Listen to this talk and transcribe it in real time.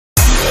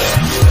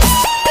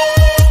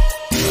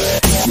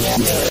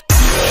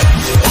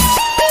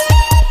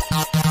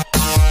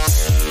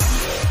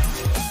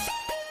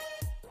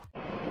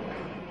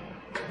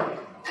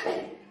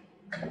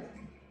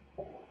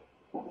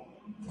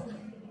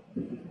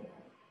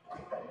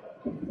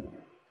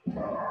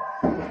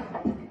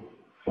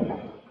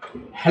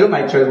Hello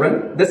my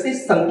children, this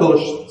is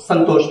Santosh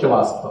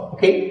Srivastava,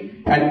 okay?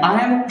 And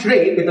I am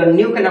today with a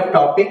new kind of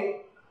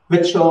topic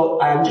which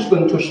I am just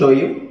going to show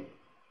you.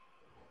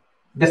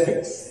 This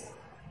is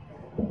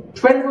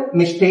 12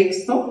 mistakes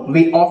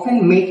we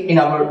often make in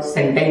our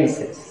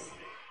sentences.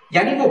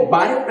 यानी वो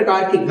 12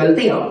 प्रकार की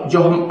गलतियां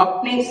जो हम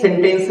अपने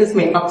sentences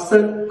में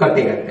अक्सर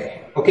करते रहते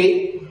हैं, okay?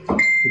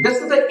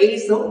 This is the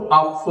age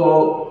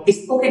of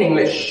spoken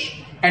English.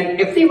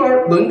 And if you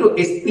are going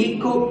to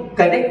speak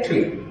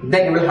correctly,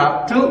 then you will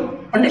have to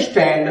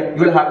understand,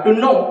 you will have to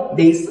know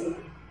these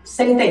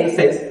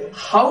sentences,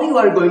 how you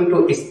are going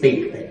to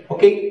speak them,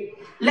 okay?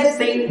 Let's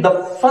say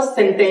the first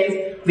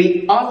sentence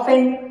we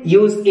often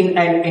use in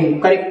an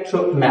incorrect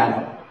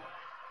manner.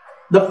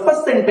 The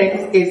first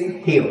sentence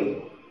is here.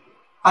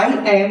 I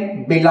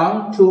am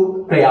belong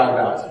to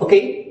Prayagraj,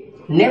 okay?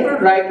 Never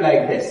write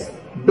like this.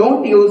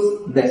 Don't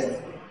use this.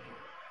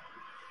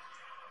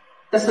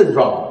 This is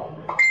wrong.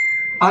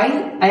 I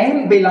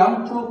am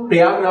belong to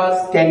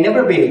Prayagraj can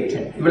never be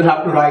written. You will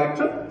have to write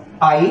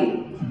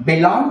I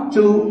belong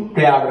to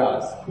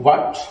Prayagraj.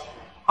 What?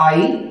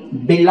 I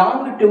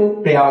belong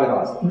to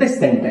Prayagraj. This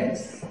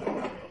sentence.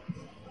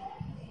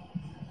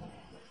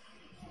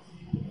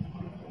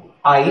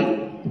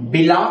 I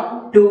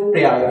belong to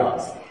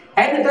Prayagraj.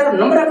 And there are a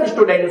number of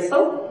students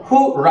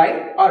who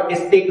write or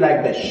speak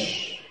like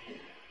this.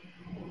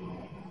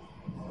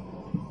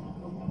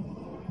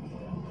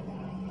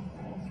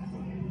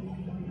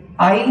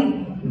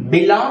 I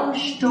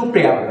belongs to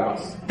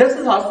Prayagraj. This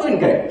is also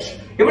incorrect.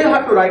 You will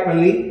have to write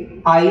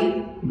only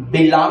I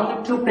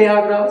belong to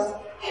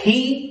Prayagraj.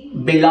 He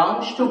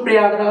belongs to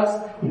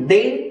Prayagraj.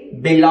 They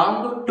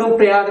belong to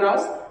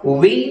Prayagraj.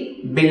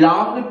 We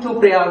belong to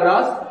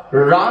Prayagraj.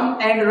 Ram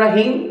and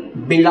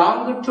Rahim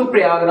belong to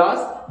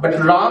Prayagraj.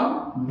 But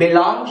Ram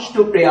belongs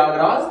to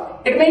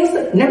Prayagraj. It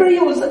means never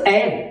use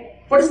am.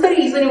 What is the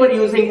reason you are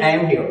using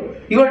am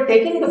here? You are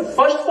taking the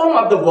first form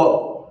of the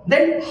verb.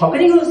 Then how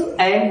can you use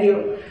am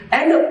here?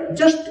 And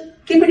just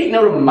keep it in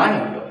your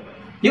mind.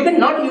 You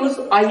cannot use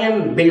I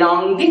am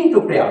belonging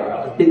to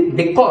Prayagraj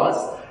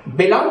because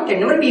belong can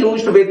never be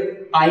used with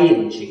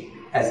ing.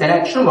 As an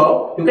action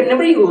verb, you can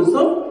never use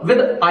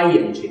with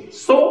ing.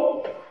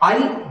 So, I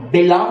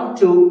belong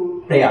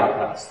to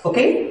Prayagraj.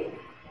 Okay?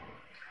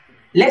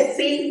 Let's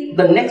see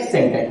the next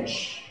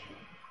sentence.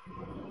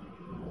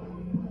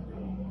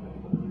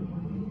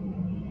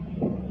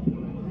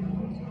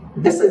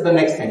 This is the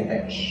next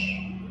sentence.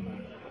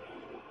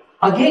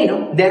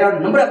 Again, there are a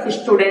number of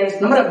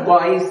students, number of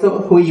guys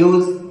who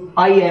use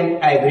I am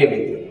agree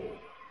with you.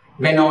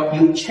 When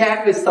you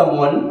chat with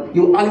someone,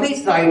 you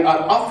always write or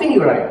often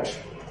you write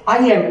I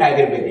am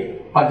agree with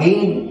you.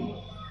 Again,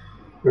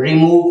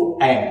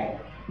 remove am.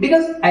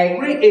 Because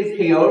agree is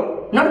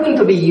here, not going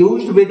to be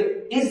used with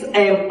is,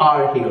 am,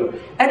 are here.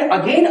 And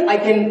again, I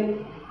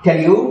can tell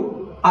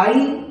you, I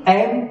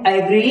am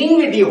agreeing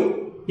with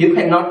you. You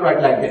cannot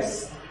write like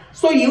this.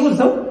 So use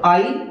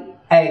I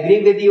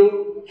agree with you.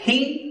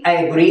 He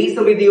agrees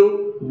with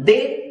you.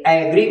 They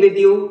agree with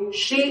you.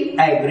 She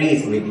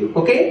agrees with you.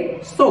 Okay?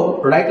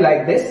 So, write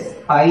like this.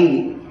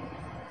 I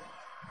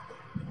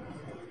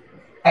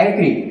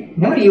agree.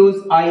 Never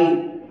use I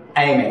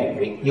am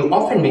agree. You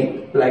often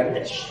make like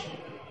this.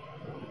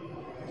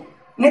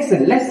 Next,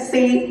 let's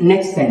see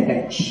next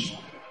sentence.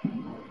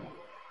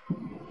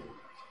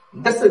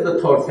 This is the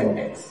third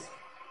sentence.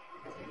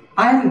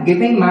 I am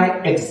giving my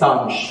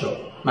exams.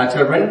 My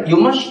children, you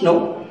must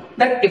know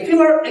that if you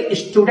are a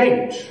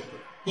student,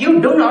 you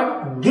do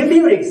not give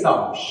your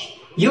exams,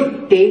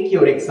 you take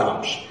your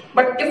exams.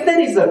 But if there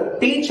is a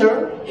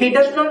teacher, he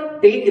does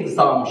not take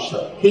exams,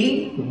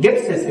 he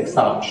gives his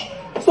exams.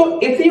 So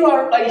if you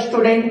are a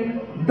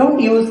student, don't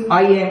use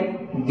I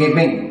am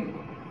giving.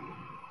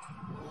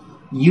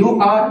 You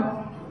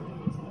are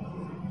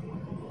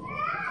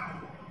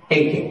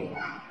taking.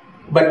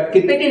 But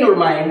keep it in your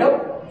mind,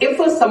 if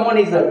someone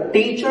is a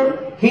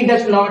teacher, he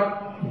does not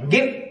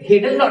take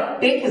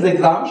his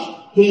exams,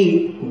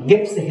 he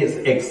gives his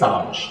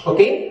exams.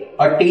 Okay?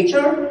 A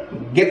teacher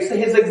gives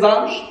his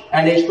exams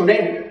and a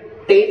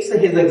student takes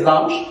his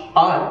exams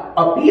or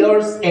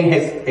appears in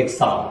his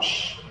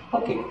exams.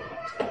 Okay.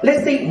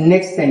 Let's see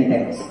next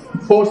sentence.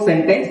 Fourth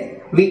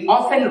sentence. We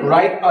often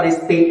write or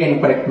speak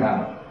in correct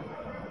manner.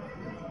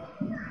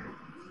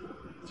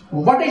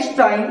 What is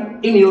time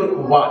in your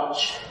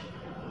watch?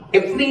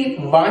 If we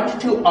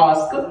want to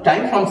ask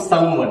time from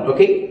someone,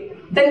 okay?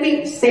 Then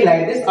we say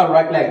like this or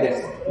write like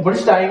this. What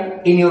is time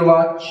in your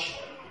watch?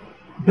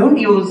 Don't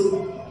use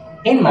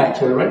in, my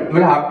children. You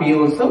will have to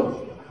use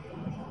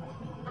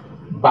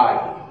by.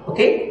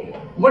 Okay?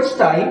 What's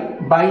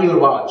time? By your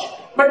watch.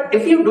 But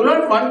if you do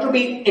not want to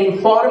be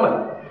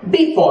informal,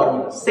 be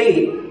formal.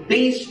 Say,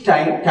 please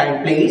time,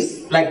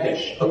 please, like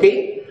this.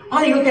 Okay?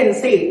 Or you can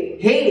say,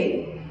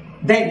 hey,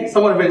 then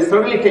someone will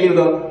certainly tell you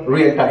the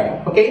real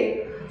time. Okay?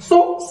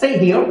 So, say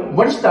here,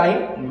 what's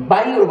time?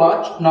 By your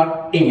watch,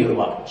 not in your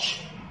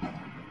watch.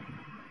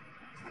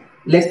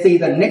 Let's see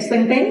the next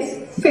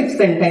sentence, fifth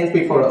sentence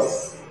before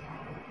us.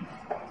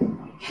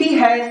 he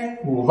has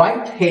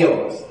white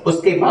hairs.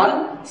 उसके बाल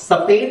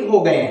सफेद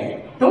हो गए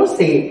हैं. Don't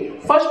say.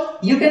 First,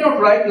 you cannot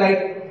write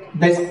like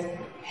this.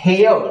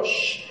 Hairs.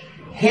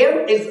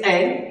 Hair is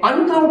an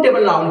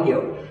uncountable noun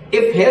here.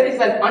 If hair is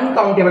an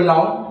uncountable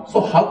noun,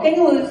 so how can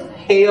you use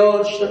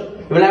hairs?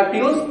 You will have to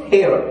use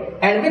hair.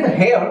 And with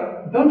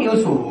hair, don't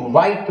use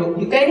white.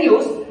 You can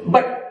use,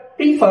 but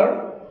prefer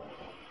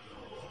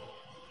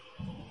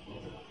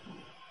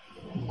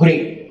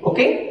gray.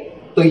 Okay?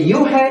 So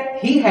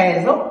he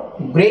has a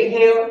gray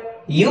hair.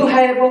 You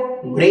have a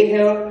gray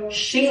hair.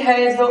 She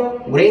has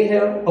a gray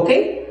hair.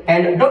 Okay?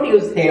 And don't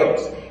use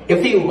hairs.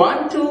 If you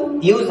want to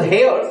use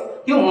hairs,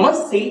 you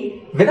must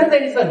see whether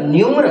there is a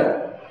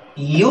numeral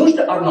used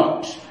or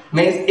not.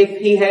 Means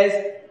if he has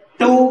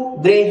 2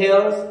 gray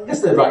hairs,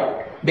 this is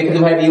right. Because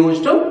you have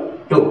used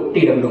 2,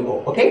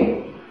 TWO.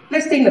 Okay?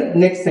 Let's take the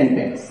next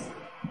sentence.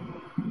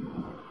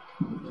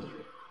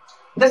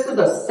 This is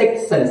the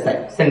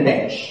 6th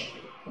sentence.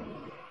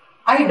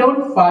 I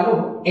don't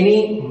follow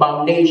any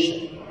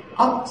foundation.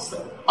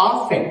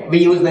 Often we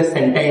use this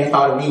sentence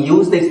or we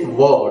use this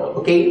word,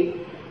 okay?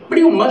 But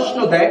you must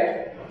know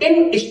that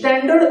in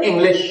standard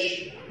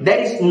English, there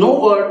is no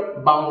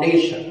word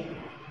foundation,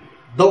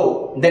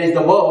 though there is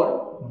the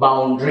word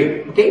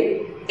boundary,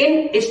 okay?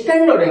 In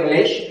standard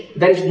English,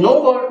 there is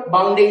no word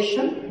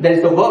foundation, there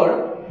is the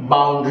word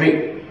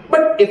boundary.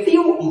 But if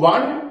you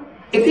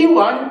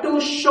want to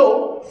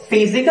show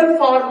physical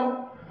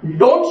form,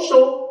 don't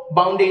show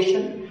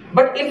foundation.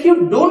 But if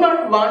you do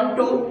not want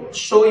to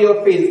show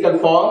your physical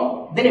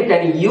form, then you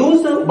can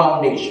use a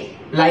foundation,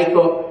 like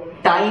a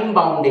time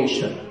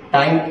foundation.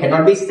 Time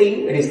cannot be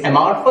seen, it is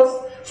amorphous,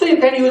 so you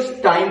can use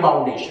time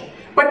foundation.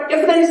 But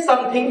if there is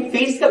something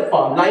physical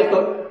form, like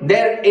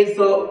there is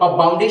a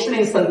foundation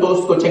in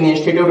Santosh Coaching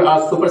Institute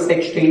or Super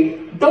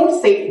 60,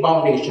 don't say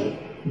foundation.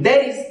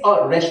 There is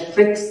a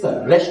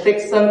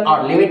restriction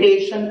or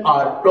limitation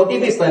or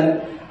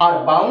prohibition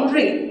or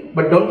boundary,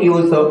 but don't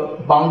use a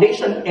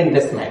foundation in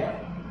this manner.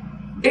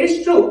 It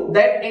is true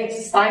that in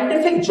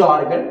scientific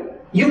jargon,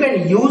 you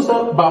can use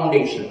a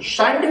foundation.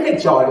 Scientific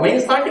jargon, in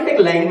scientific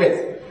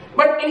language.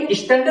 But in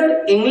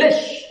standard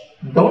English,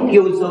 don't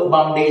use a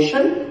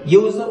foundation,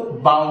 use a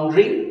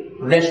boundary,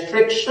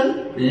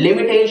 restriction,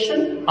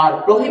 limitation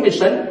or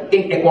prohibition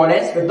in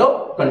accordance with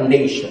the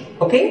condition.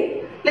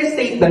 Okay? Let's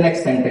see the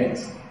next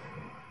sentence.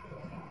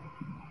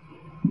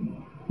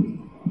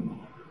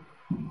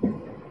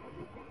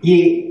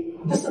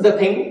 This is the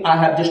thing I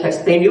have just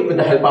explained you with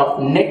the help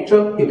of net.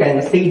 You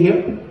can see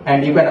here,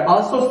 and you can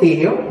also see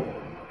here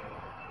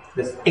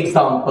this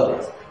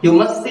examples. You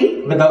must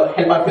see with the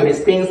help of your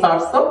screens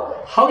also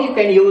how you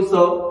can use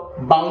a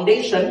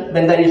foundation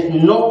when there is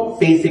no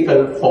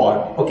physical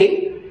form.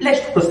 Okay, let's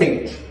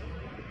proceed.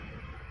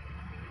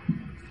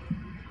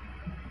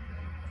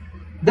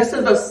 This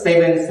is the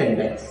 7th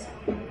sentence.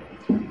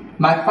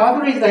 My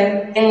father is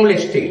an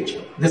English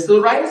teacher. This is the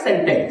right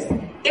sentence.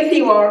 If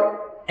you are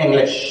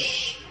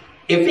English.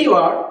 If you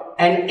are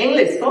an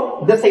English,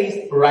 so this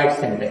is right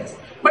sentence.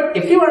 But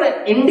if you are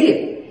an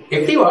Indian,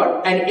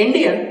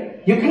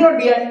 you cannot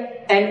be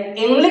an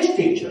English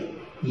teacher.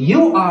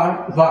 You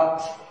are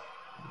what?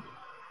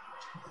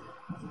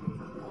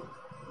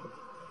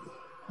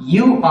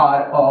 You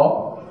are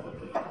a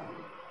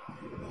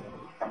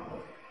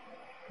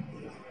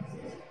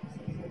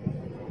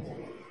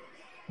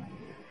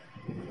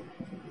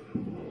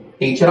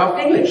teacher of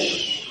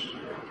English.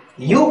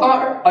 You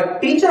are a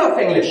teacher of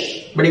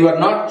English, but you are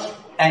not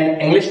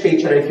an English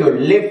teacher if you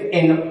live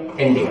in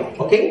India.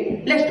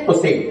 Okay, let's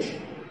proceed.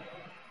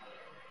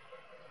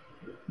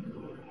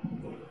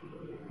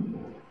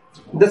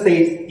 This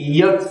is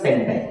your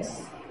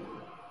sentence.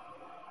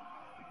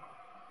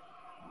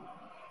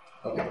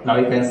 Okay, now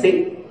you can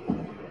see,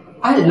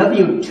 I love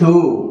you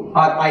too,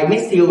 or I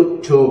miss you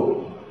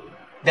too.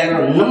 There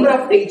are a number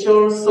of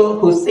teachers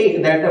who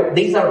say that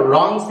these are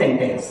wrong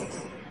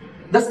sentences.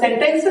 The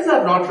sentences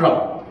are not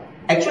wrong.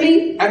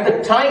 Actually, at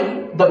the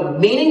time, the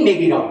meaning may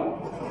be wrong.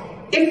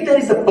 If there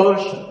is a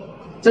person,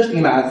 just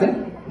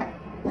imagine,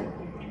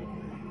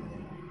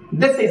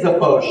 this is a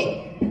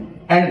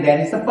person, and there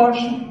is a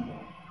person,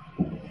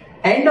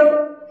 and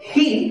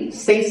he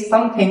says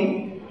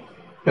something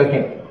to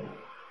him.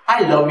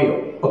 I love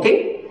you,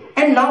 okay?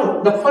 And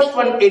now the first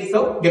one is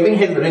giving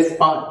his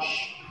response.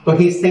 So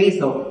he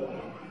says,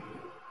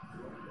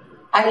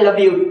 I love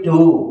you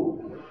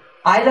too.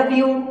 I love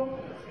you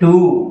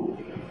too.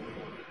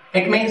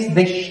 It means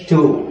this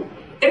too.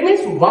 It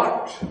means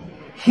what?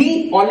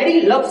 He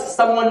already loves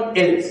someone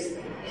else.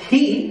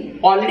 He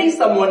already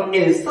someone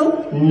else.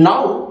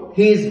 Now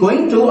he is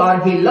going to, or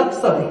he loves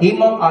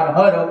him or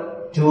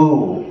her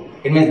too.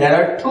 It means there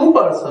are two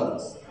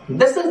persons.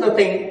 This is the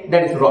thing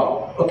that is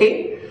wrong.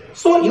 Okay.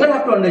 So you will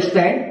have to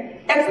understand,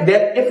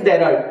 if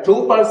there are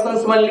two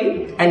persons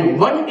only and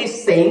one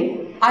is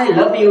saying I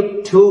love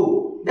you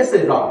too, this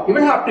is wrong. You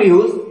will have to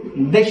use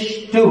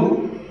this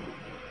too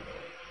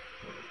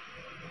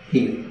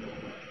here.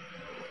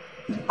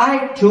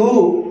 I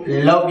too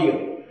love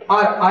you,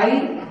 or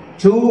I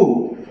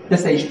too,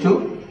 this is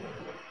too.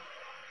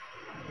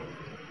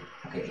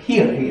 Okay,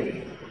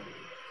 here.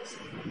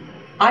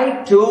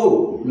 I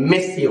too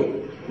miss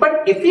you.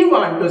 But if you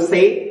want to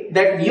say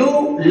that you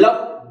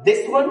love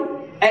this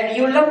one and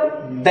you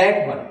love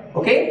that one,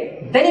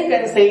 okay, then you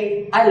can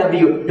say I love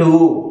you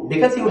too,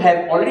 because you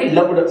have already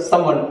loved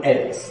someone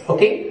else.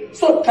 Okay,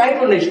 so try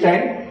to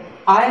understand,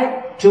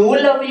 I too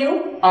love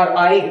you or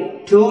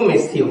I too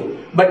miss you.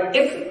 But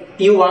if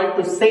you want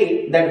to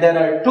say that there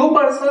are two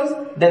persons,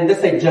 then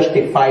this is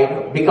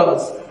justified,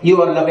 because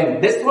you are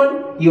loving this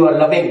one, you are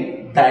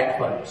loving that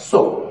one.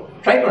 So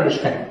try to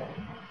understand.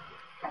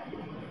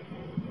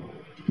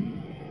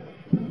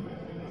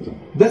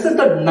 This is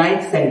the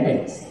ninth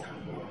sentence.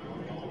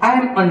 I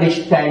am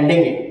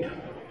understanding it.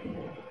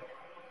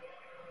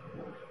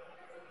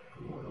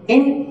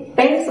 In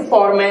tense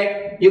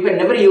format, you can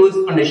never use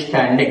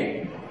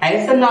understanding.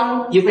 As a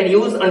noun, you can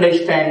use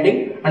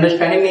understanding.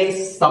 Understanding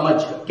means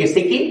समझ.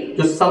 किसी की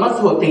जो समझ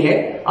होती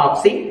है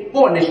आपसे,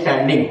 वो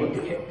understanding होती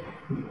है.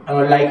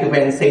 Like you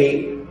can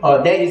say,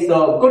 there is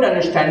a good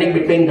understanding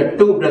between the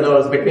two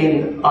brothers,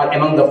 between or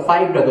among the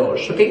 5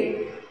 brothers.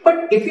 Okay,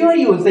 but if you are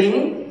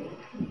using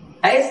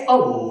as a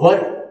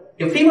verb,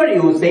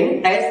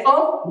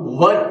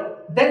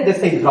 then this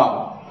is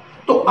wrong.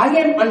 So I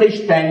am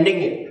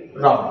understanding it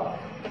wrong.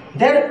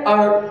 There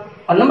are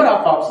a number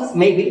of options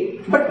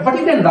maybe, but what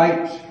you can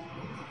write,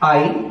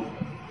 I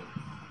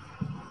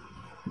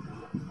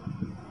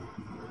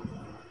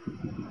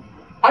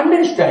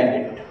understand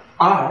it.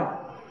 Or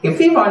if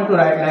you want to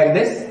write like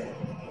this,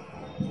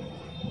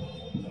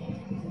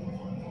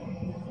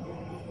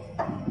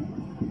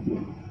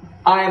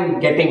 I am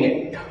getting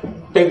it.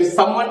 So if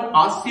someone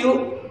asks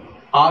you,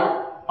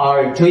 or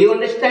do you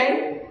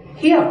understand?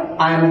 Here,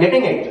 I am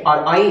getting it,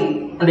 or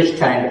I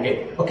understand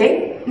it.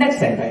 Okay, next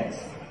sentence.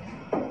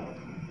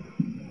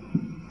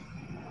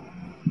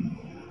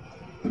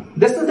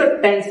 This is the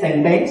 10th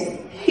sentence.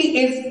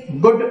 He is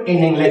good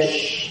in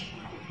English.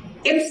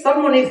 If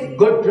someone is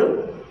good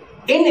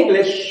in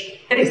English,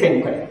 it is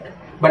incorrect.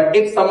 But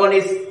if someone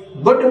is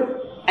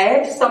good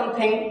at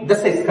something,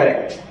 this is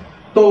correct.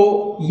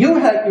 So you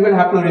will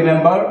have to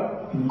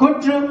remember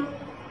good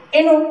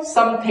in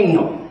something.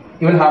 No,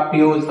 you will have to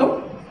use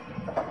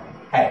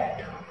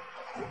at.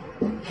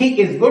 He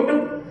is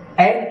good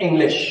at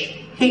English.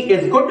 He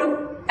is good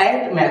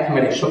at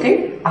mathematics.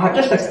 Okay, I have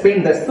just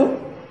explained this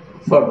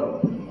further.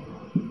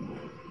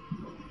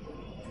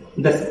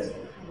 This is.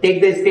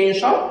 Take the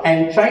screenshot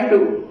and try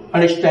to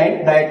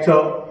understand that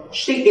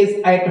she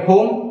is at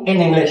home in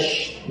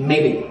English.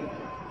 Maybe.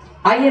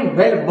 I am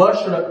well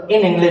versed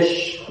in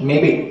English.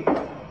 Maybe.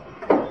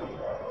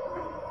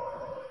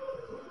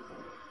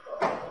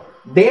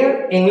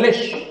 Their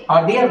English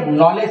or their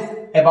knowledge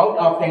about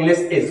of English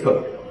is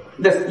good.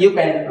 This you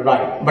can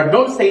write, but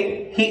don't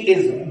say he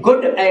is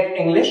good at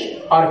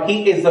English or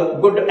he is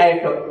good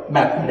at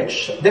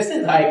mathematics. This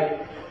is right.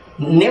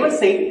 Never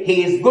say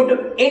he is good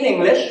in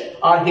English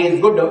or he is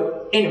good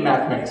in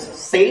mathematics.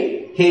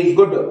 Say he is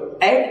good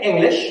at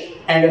English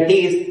and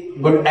he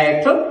is good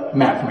at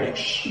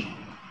mathematics.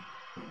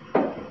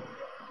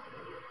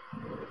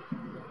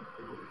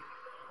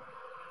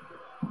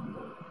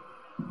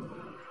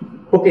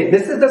 Okay,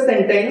 this is the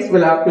sentence.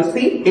 We'll have to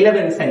see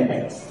 11th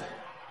sentence.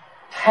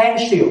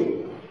 Thanks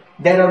you.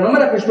 There are a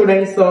number of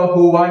students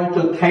who want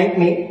to thank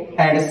me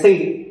and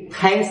say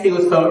thanks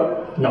you,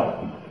 sir.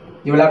 No,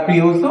 you will have to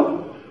use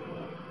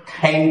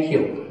thank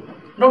you.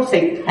 Don't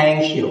say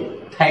thanks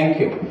you. Thank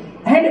you.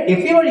 And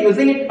if you are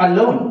using it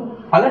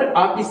alone, अगर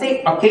आप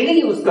इसे अकेले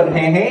use कर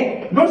रहे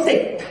हैं, don't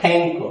say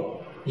thank.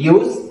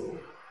 Use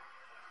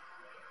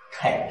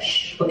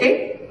thanks.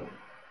 Okay?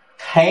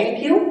 Thank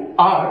you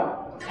or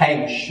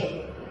thanks.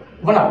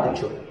 One of the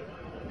two.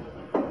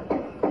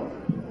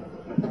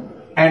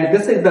 And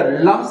this is the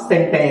last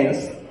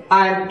sentence.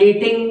 I am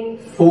eating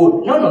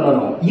food.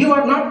 No. You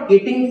are not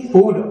eating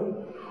food.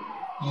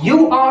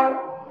 You are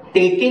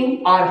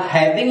taking or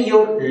having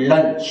your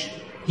lunch.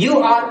 You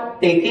are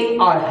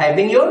taking or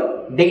having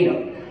your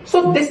dinner.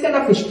 So this kind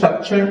of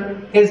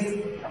structure is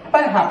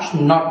perhaps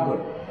not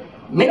good.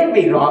 May not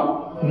be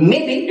wrong.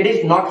 Maybe it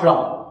is not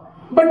wrong.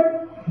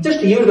 But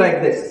just use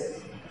like this.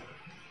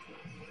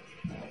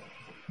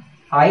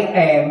 I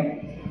am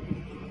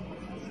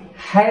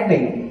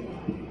having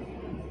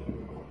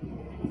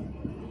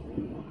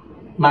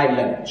my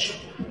lunch,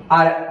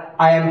 or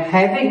I am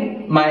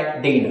having my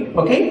dinner.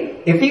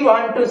 Okay, if you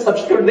want to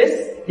substitute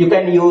this, you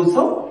can use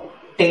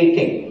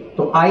taking.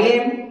 So I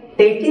am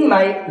taking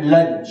my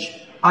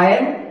lunch, I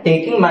am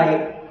taking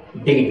my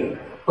dinner.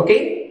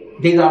 Okay,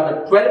 these are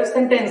the 12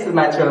 sentences,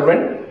 my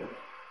children,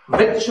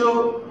 which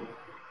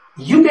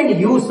you can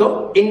use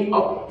in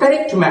a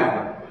correct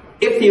manner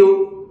if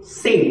you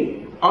see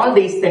all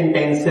these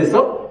sentences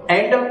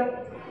and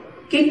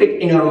keep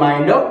it in your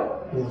mind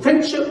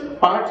which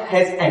part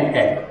has an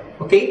end.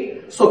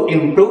 Okay, so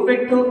improve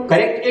it,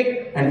 correct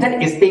it, and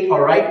then speak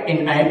or write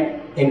in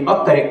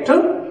a correct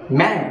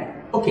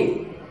manner.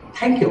 Okay,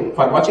 thank you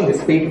for watching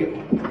this video.